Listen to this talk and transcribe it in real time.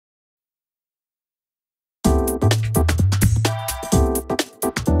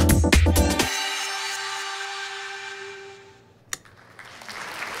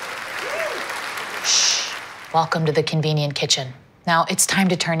Welcome to the convenient kitchen. Now it's time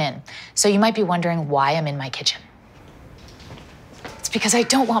to turn in. So you might be wondering why I'm in my kitchen. It's because I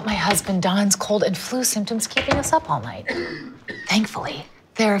don't want my husband Don's cold and flu symptoms keeping us up all night. Thankfully,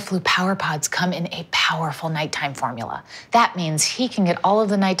 Theraflu PowerPods come in a powerful nighttime formula. That means he can get all of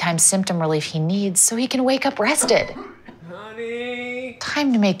the nighttime symptom relief he needs so he can wake up rested. Honey.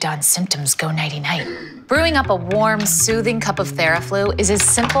 Time to make Don's symptoms go nighty-night. Brewing up a warm, soothing cup of Theraflu is as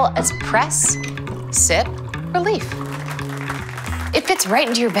simple as press, sip, relief. It fits right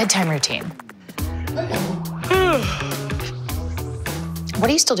into your bedtime routine. What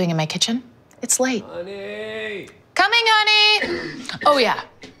are you still doing in my kitchen? It's late. Honey. Coming, honey. Oh, yeah.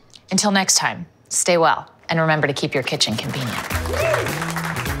 Until next time, stay well. And remember to keep your kitchen convenient.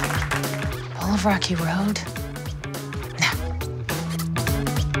 Full of rocky road.